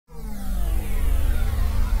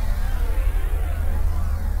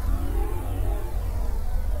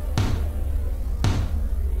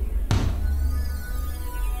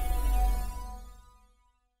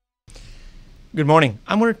Good morning.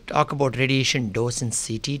 I'm going to talk about radiation dose in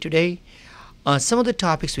CT today. Some of the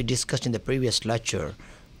topics we discussed in the previous lecture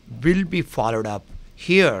will be followed up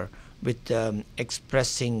here with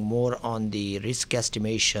expressing more on the risk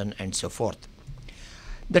estimation and so forth.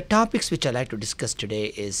 The topics which I'd like to discuss today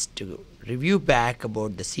is to review back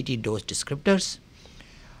about the CT dose descriptors,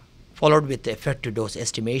 followed with the effective dose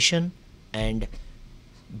estimation, and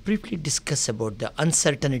briefly discuss about the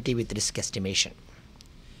uncertainty with risk estimation.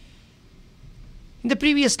 In the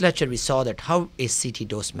previous lecture, we saw that how is CT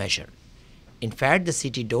dose measured. In fact, the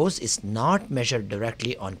CT dose is not measured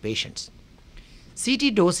directly on patients.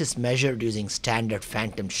 CT dose is measured using standard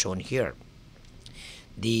phantom shown here.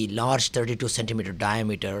 The large 32 centimeter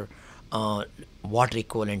diameter water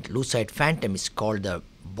equivalent lucite phantom is called the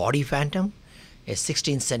body phantom. A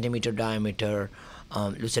 16 centimeter diameter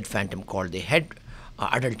lucite phantom called the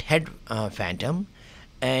adult head phantom.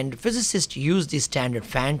 And physicists use the standard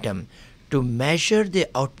phantom to measure the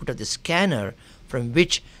output of the scanner from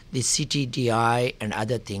which the CTDI and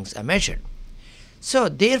other things are measured. So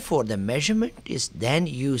therefore the measurement is then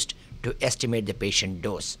used to estimate the patient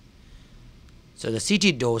dose. So the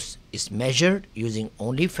CT dose is measured using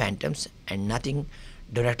only phantoms and nothing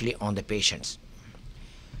directly on the patients.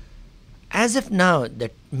 As of now,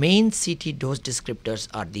 the main CT dose descriptors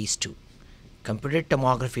are these two: computed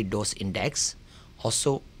tomography dose index,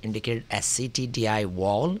 also indicated as CTDI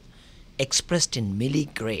wall, expressed in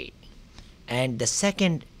milligray, and the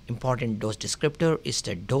second important dose descriptor is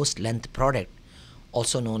the dose length product,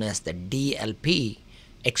 also known as the DLP,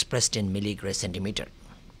 expressed in milligray centimeter.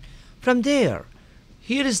 From there,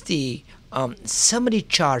 here is the summary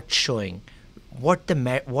chart showing what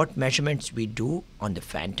measurements we do on the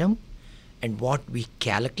phantom and what we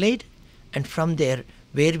calculate, and from there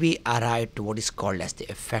where we arrive to what is called as the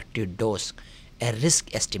effective dose, a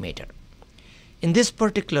risk estimator. In this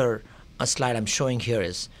particular slide I'm showing here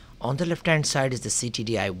is, on the left hand side is the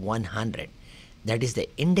CTDI 100. That is the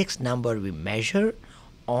index number we measure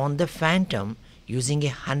on the phantom using a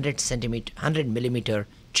 100 millimeter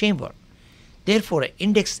chamber. Therefore, an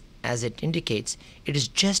index, as it indicates, it is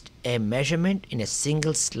just a measurement in a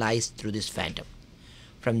single slice through this phantom.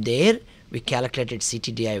 From there we calculated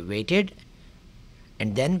CTDI weighted,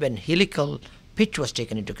 and then when helical pitch was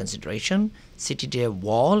taken into consideration, CTDI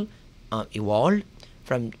wall evolved.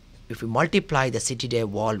 From if we multiply the CTDI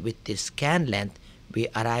wall with the scan length, we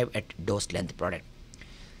arrive at dose length product.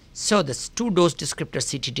 So the two dose descriptors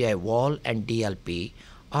CTDI wall and DLP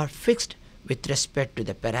are fixed with respect to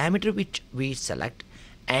the parameter which we select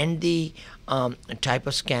and the type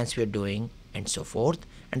of scans we are doing and so forth,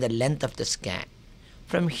 and the length of the scan.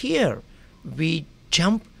 From here we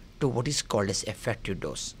jump to what is called as effective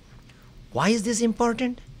dose. Why is this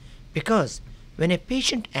important? Because when a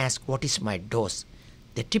patient asks what is my dose,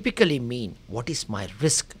 they typically mean what is my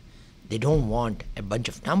risk. They don't want a bunch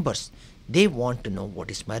of numbers. They want to know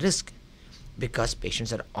what is my risk, because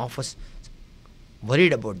patients are often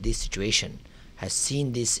worried about this situation, has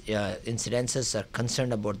seen these incidences, are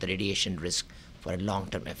concerned about the radiation risk for a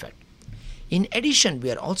long-term effect. In addition,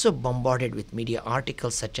 we are also bombarded with media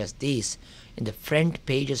articles such as these in the front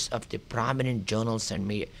pages of the prominent journals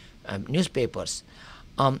and newspapers,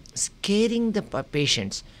 scaring the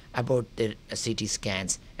patients about their CT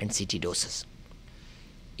scans and CT doses.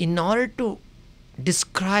 In order to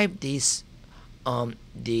describe these,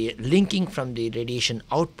 the linking from the radiation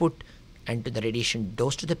output and to the radiation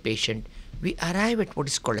dose to the patient, we arrive at what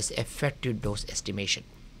is called as effective dose estimation.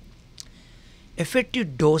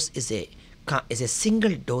 Effective dose is a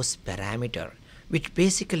single dose parameter which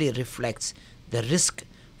basically reflects the risk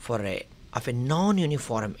of a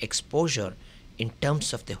non-uniform exposure in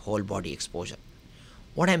terms of the whole body exposure.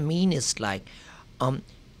 What I mean is, like,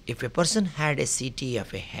 if a person had a CT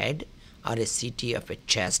of a head or a CT of a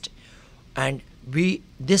chest, and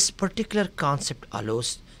this particular concept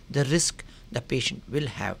allows the risk the patient will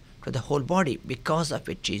have for the whole body because of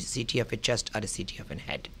a CT of a chest or a CT of a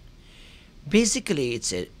head. Basically,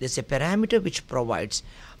 there's a parameter which provides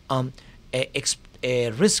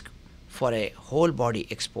a risk for a whole body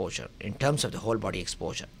exposure in terms of the whole body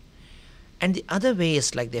exposure. And the other way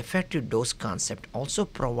is, like, the effective dose concept also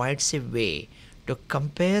provides a way to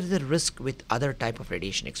compare the risk with other type of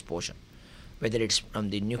radiation exposure, whether it's from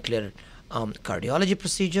the nuclear cardiology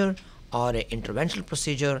procedure or an interventional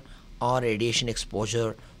procedure or radiation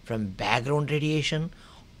exposure from background radiation.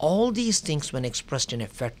 All these things, when expressed in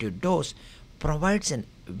effective dose, provides a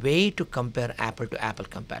way to compare apple to apple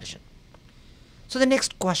comparison. So the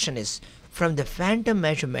next question is, from the phantom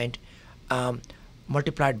measurement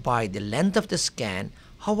multiplied by the length of the scan,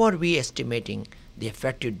 how are we estimating the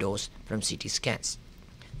effective dose from CT scans?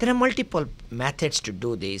 There are multiple methods to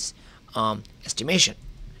do this estimation.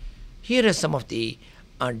 Here are some of the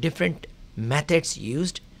different methods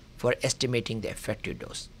used for estimating the effective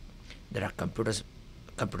dose. There are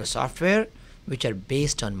computer software which are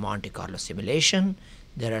based on Monte Carlo simulation.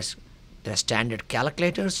 There are standard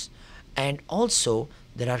calculators, and also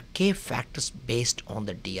there are K factors based on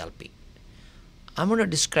the DLP. I'm going to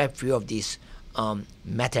describe few of these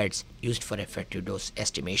methods used for effective dose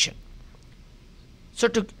estimation. So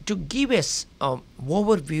to give us an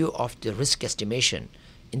overview of the risk estimation,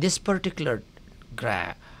 in this particular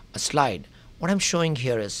slide, what I'm showing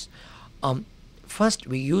here is first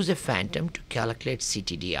we use a phantom to calculate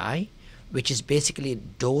CTDI, which is basically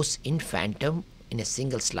dose in phantom in a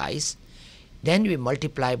single slice. Then we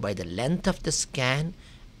multiply by the length of the scan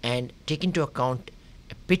and take into account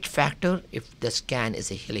a pitch factor if the scan is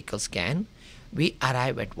a helical scan. We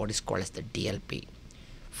arrive at what is called as the DLP.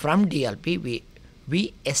 From DLP,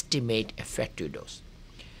 we estimate effective dose.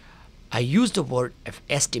 I use the word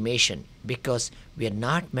estimation because we are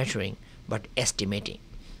not measuring but estimating.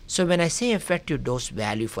 So when I say effective dose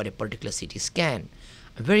value for a particular CT scan,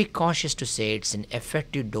 I'm very cautious to say it's an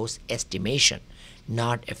effective dose estimation,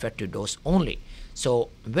 not effective dose only. So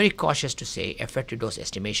I'm very cautious to say effective dose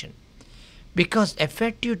estimation, because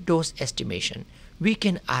effective dose estimation, we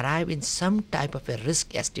can arrive in some type of a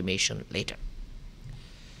risk estimation later.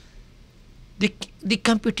 The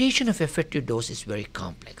computation of effective dose is very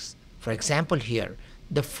complex. For example, here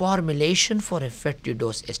the formulation for effective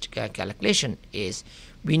dose calculation is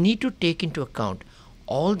we need to take into account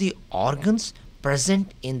all the organs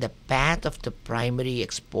present in the path of the primary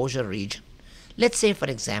exposure region. Let's say, for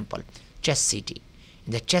example, chest CT.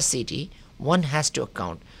 In the chest CT, one has to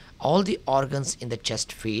account all the organs in the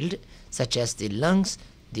chest field, such as the lungs,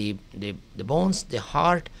 the bones, the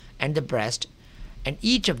heart, and the breast, and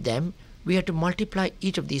each of them we have to multiply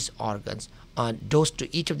each of these organs, dose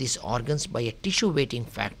to each of these organs by a tissue weighting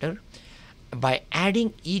factor. By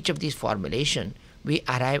adding each of these formulation, we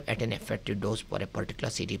arrive at an effective dose for a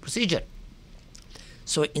particular CT procedure.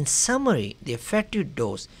 So in summary, the effective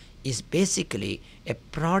dose is basically a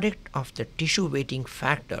product of the tissue weighting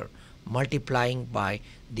factor multiplying by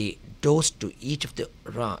the dose to each of the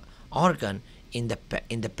organ in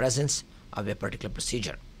the presence of a particular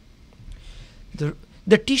procedure.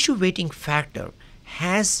 The tissue weighting factor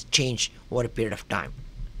has changed over a period of time.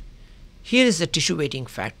 Here is the tissue weighting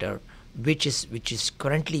factor which is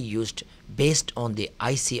currently used based on the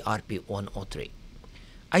ICRP 103.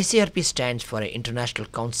 ICRP stands for International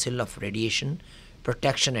Council of Radiation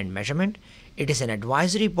Protection and Measurement. It is an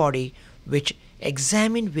advisory body which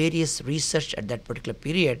examines various research at that particular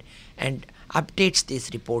period and updates these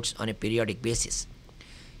reports on a periodic basis.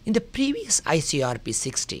 In the previous ICRP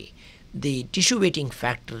 60, the tissue weighting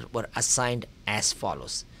factor were assigned as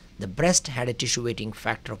follows. The breast had a tissue weighting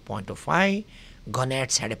factor of 0.05,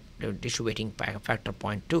 gonads had a tissue weighting factor of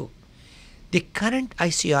 0.2. The current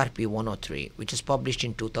ICRP 103, which is published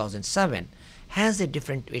in 2007, has a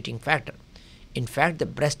different weighting factor. In fact, the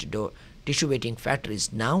breast tissue weighting factor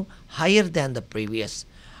is now higher than the previous,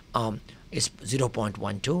 is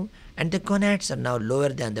 0.12, and the gonads are now lower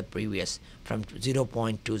than the previous, from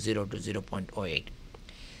 0.20 to 0.08.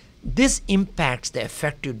 This impacts the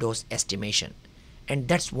effective dose estimation, and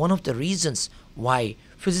that's one of the reasons why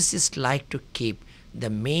physicists like to keep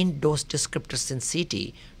the main dose descriptors in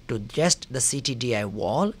CT to just the CTDI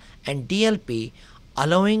wall and DLP,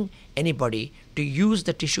 allowing anybody to use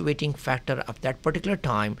the tissue weighting factor of that particular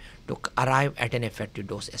time to arrive at an effective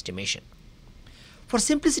dose estimation. For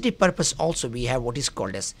simplicity purpose also, we have what is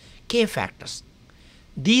called as K factors.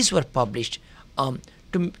 These were published to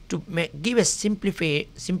give a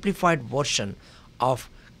simplified version of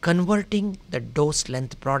converting the dose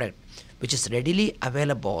length product, which is readily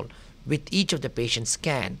available with each of the patient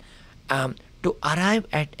scan, to arrive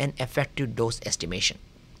at an effective dose estimation.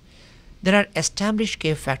 There are established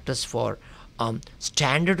K factors for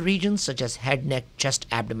standard regions such as head, neck, chest,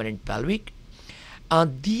 abdomen, and pelvic.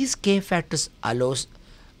 These K factors allows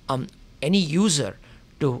any user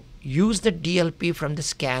to use the DLP from the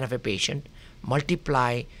scan of a patient,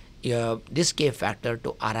 multiply this K factor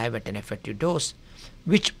to arrive at an effective dose,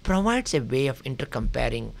 which provides a way of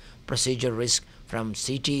intercomparing procedure risk from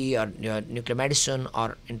CT or nuclear medicine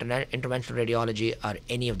or interventional radiology or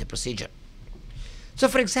any of the procedure. So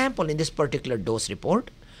for example, in this particular dose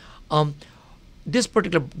report,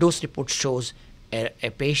 shows a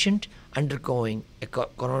patient undergoing a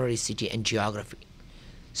coronary CT angiography.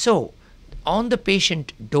 So on the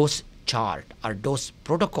patient dose chart or dose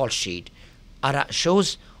protocol sheet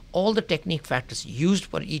shows all the technique factors used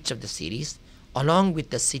for each of the series along with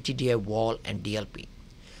the CTDI wall and DLP.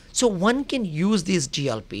 So one can use this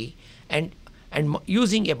GLP and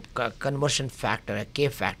using a conversion factor, a K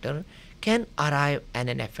factor, can arrive at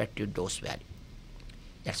an effective dose value.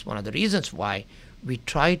 That's one of the reasons why we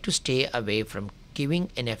try to stay away from giving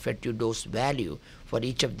an effective dose value for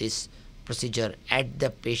each of these procedure at the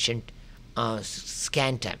patient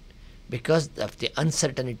scan time, because of the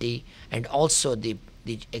uncertainty and also the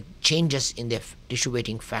changes in the tissue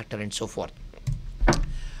weighting factor and so forth.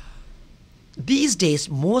 These days,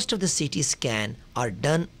 most of the CT scan are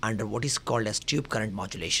done under what is called as tube current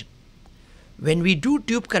modulation. When we do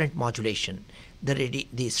tube current modulation,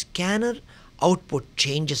 the scanner output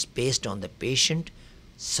changes based on the patient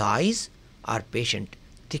size or patient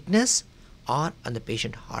thickness or on the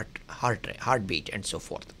patient heartbeat and so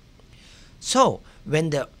forth. So when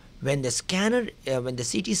the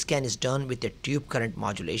CT scan is done with a tube current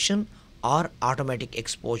modulation or automatic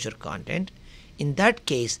exposure content, in that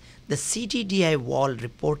case, the CTDI wall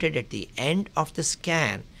reported at the end of the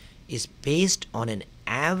scan is based on an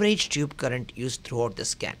average tube current used throughout the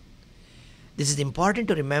scan. This is important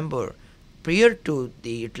to remember. Prior to the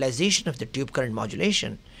utilization of the tube current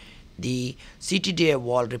modulation, the CTDI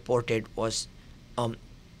wall reported was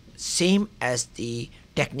same as the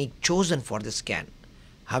technique chosen for the scan.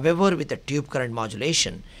 However, with the tube current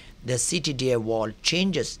modulation, the CTDI wall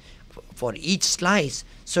changes for each slice,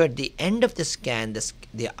 so at the end of the scan, the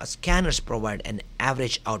scanners provide an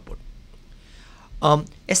average output.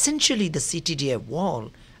 Essentially, the CTDI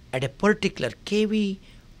wall at a particular kV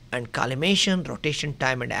and collimation, rotation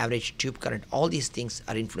time, and average tube current, all these things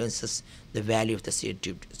are influences the value of the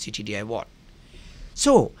CTDI wall.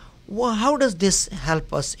 So, how does this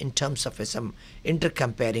help us in terms of some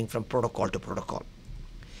intercomparing from protocol to protocol?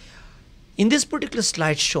 In this particular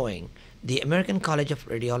slide showing the American College of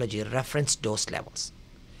Radiology reference dose levels.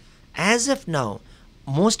 As of now,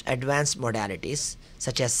 most advanced modalities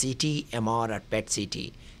such as CT, MR, or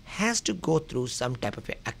PET-CT has to go through some type of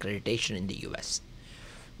accreditation in the US.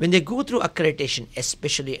 When they go through accreditation,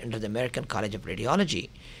 especially under the American College of Radiology,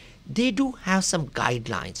 they do have some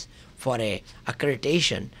guidelines for a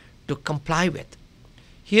accreditation to comply with.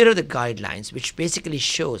 Here are the guidelines, which basically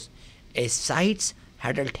shows a site's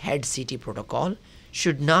adult head CT protocol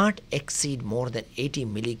should not exceed more than 80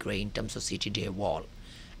 milligray in terms of CTDI wall,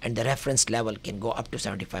 and the reference level can go up to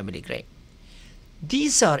 75 milligray.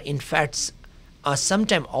 These are in fact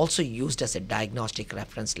sometimes also used as a diagnostic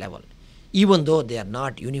reference level. Even though they are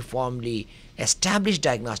not uniformly established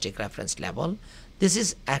diagnostic reference level, this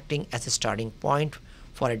is acting as a starting point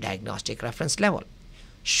for a diagnostic reference level.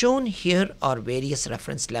 Shown here are various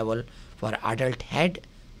reference level for adult head,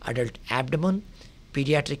 adult abdomen,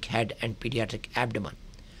 pediatric head, and pediatric abdomen.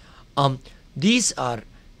 These are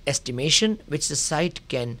estimation which the site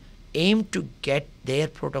can aim to get their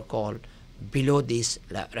protocol below this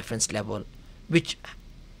reference level, which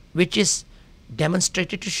is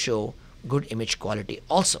demonstrated to show good image quality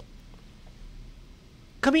also.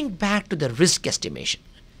 Coming back to the risk estimation,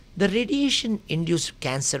 the radiation-induced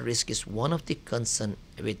cancer risk is one of the concern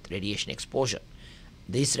with radiation exposure.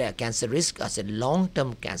 This cancer risk is a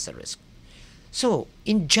long-term cancer risk. So,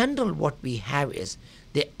 in general, what we have is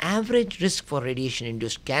the average risk for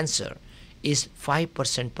radiation-induced cancer is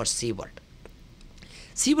 5% per sievert.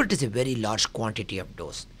 Sievert is a very large quantity of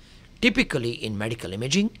dose. Typically, in medical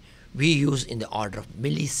imaging, we use in the order of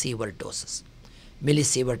millisievert doses.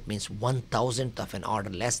 Millisievert means 1,000th of an order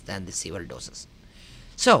less than the sievert doses.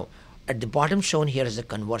 So, at the bottom shown here is a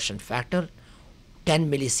conversion factor. 10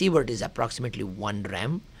 millisievert is approximately 1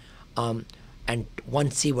 rem, and 1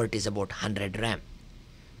 sievert is about 100 rem.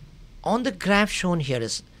 On the graph shown here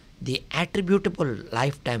is the attributable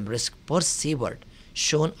lifetime risk per sievert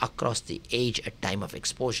shown across the age at time of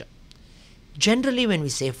exposure. Generally, when we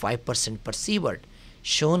say 5% per sievert,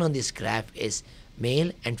 shown on this graph is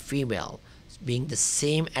male and female being the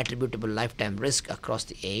same attributable lifetime risk across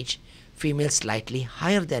the age, female slightly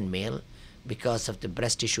higher than male because of the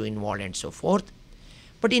breast tissue involved and so forth.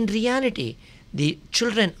 But in reality, the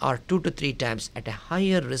children are 2 to 3 times at a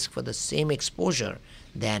higher risk for the same exposure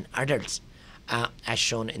than adults, as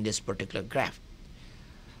shown in this particular graph.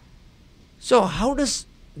 So how does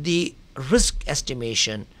the risk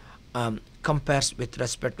estimation compares with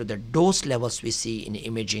respect to the dose levels we see in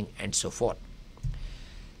imaging and so forth?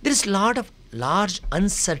 There is a lot of large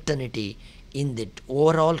uncertainty in the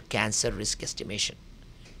overall cancer risk estimation.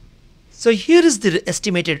 So here is the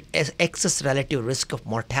estimated excess relative risk of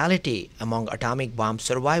mortality among atomic bomb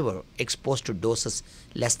survivor exposed to doses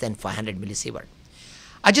less than 500 millisievert.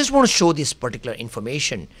 I just want to show this particular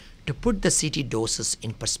information to put the CT doses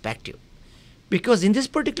in perspective, because in this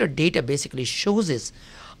particular data basically shows is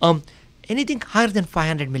Anything higher than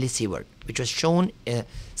 500 millisievert, which was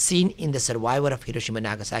seen in the survivor of Hiroshima and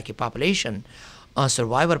Nagasaki population,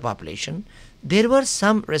 survivor population, there were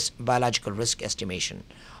some biological risk estimation,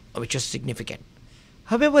 which was significant.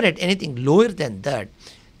 However, at anything lower than that,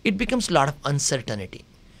 it becomes a lot of uncertainty.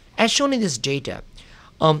 As shown in this data,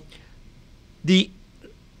 the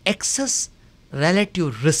excess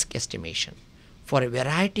relative risk estimation for a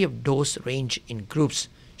variety of dose range in groups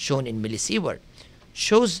shown in millisievert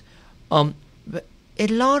shows a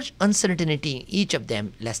large uncertainty in each of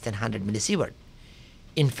them less than 100 millisievert.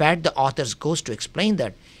 In fact, the authors goes to explain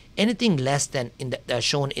that anything less than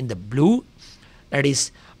shown in the blue, that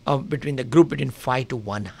is between the group between 5 to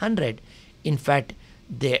 100, in fact,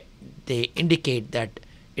 they indicate that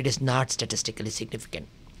it is not statistically significant.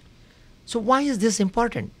 So why is this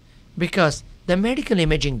important? Because the medical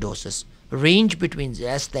imaging doses range between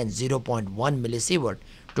less than 0.1 millisievert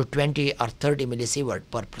to 20 or 30 millisievert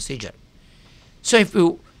per procedure. So if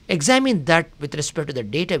you examine that with respect to the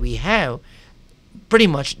data we have, pretty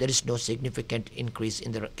much there is no significant increase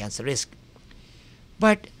in the cancer risk.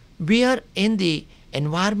 But we are in the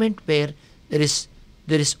environment where there is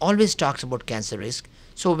always talks about cancer risk.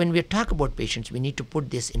 So when we talk about patients, we need to put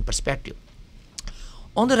this in perspective.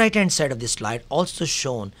 On the right hand side of this slide, also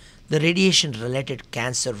shown the radiation related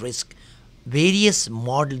cancer risk, various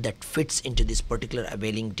model that fits into this particular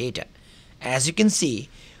availing data. As you can see,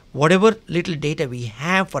 whatever little data we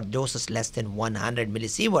have for doses less than 100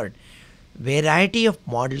 millisievert, variety of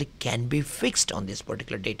model can be fixed on this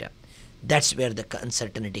particular data. That's where the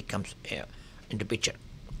uncertainty comes into picture.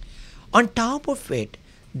 On top of it,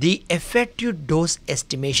 the effective dose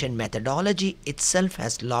estimation methodology itself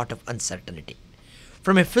has a lot of uncertainty.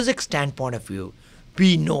 From a physics standpoint of view,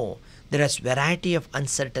 we know there is variety of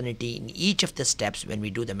uncertainty in each of the steps when we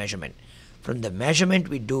do the measurement. From the measurement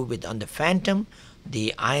we do on the phantom,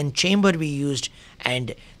 the ion chamber we used,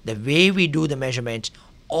 and the way we do the measurements,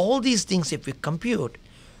 all these things if we compute,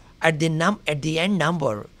 at the end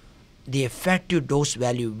number, the effective dose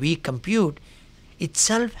value we compute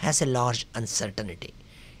itself has a large uncertainty.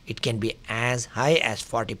 It can be as high as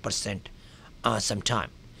 40% sometime.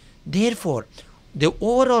 Therefore, the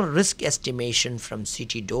overall risk estimation from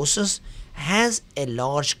CT doses has a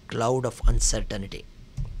large cloud of uncertainty.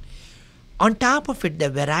 On top of it, the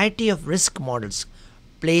variety of risk models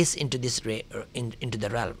plays into into the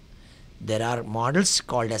realm. There are models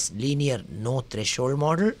called as linear no threshold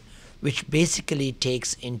model, which basically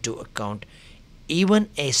takes into account even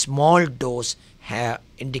a small dose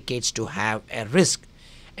indicates to have a risk.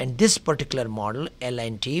 And this particular model,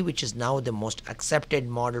 LNT, which is now the most accepted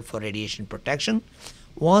model for radiation protection,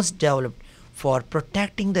 was developed for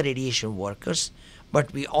protecting the radiation workers,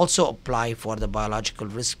 but we also apply for the biological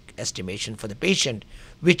risk estimation for the patient,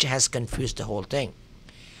 which has confused the whole thing.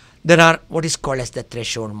 There are what is called as the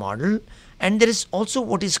threshold model, and there is also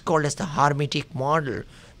what is called as the hermetic model,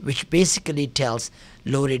 which basically tells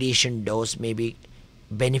low radiation dose may be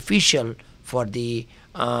beneficial for the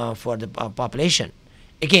population.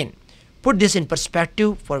 Again, put this in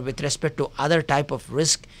perspective with respect to other type of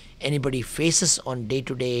risk anybody faces on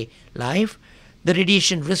day-to-day life. The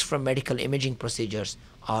radiation risk from medical imaging procedures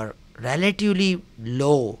are relatively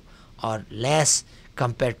low or less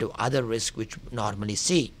compared to other risks which we normally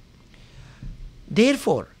see.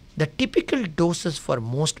 Therefore, the typical doses for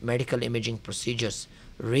most medical imaging procedures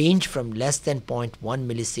range from less than 0.1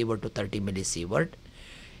 millisievert to 30 millisievert.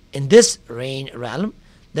 In this realm,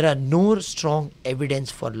 there are no strong evidence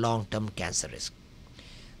for long-term cancer risk.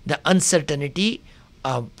 The uncertainty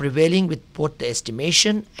prevailing with both the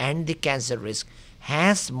estimation and the cancer risk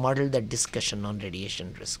has muddled the discussion on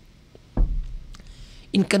radiation risk.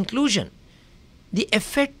 In conclusion, the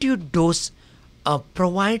effective dose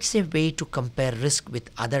provides a way to compare risk with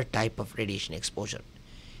other type of radiation exposure.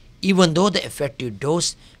 Even though the effective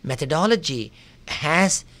dose methodology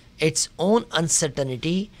has its own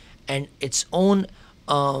uncertainty and its own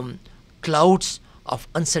clouds of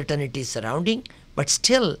uncertainty surrounding, but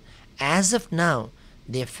still, as of now,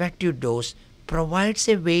 the effective dose provides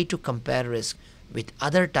a way to compare risk with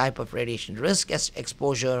other type of radiation risk as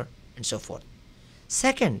exposure and so forth.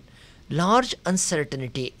 Second, large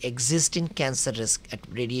uncertainty exists in cancer risk at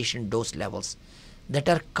radiation dose levels that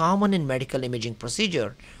are common in medical imaging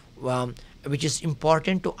procedure, which is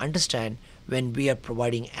important to understand when we are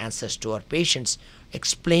providing answers to our patients,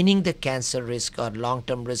 explaining the cancer risk or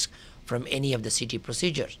long-term risk from any of the CT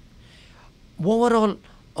procedures. Overall,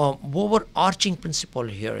 overarching principle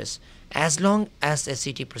here is as long as a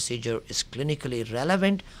CT procedure is clinically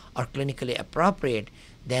relevant or clinically appropriate,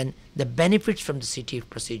 then the benefits from the CT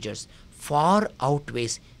procedures far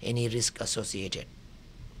outweighs any risk associated.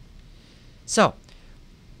 So,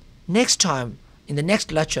 next time, in the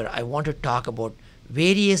next lecture, I want to talk about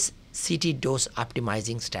various CT dose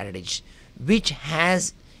optimizing strategies, which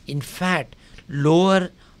has in fact lower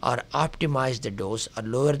or optimize the dose or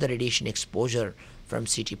lower the radiation exposure from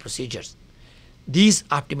CT procedures. These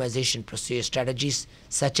optimization procedure strategies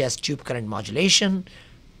such as tube current modulation,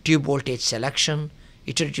 tube voltage selection,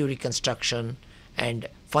 iterative reconstruction, and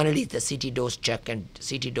finally the CT dose check and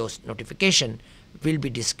CT dose notification will be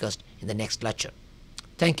discussed in the next lecture.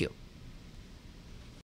 Thank you.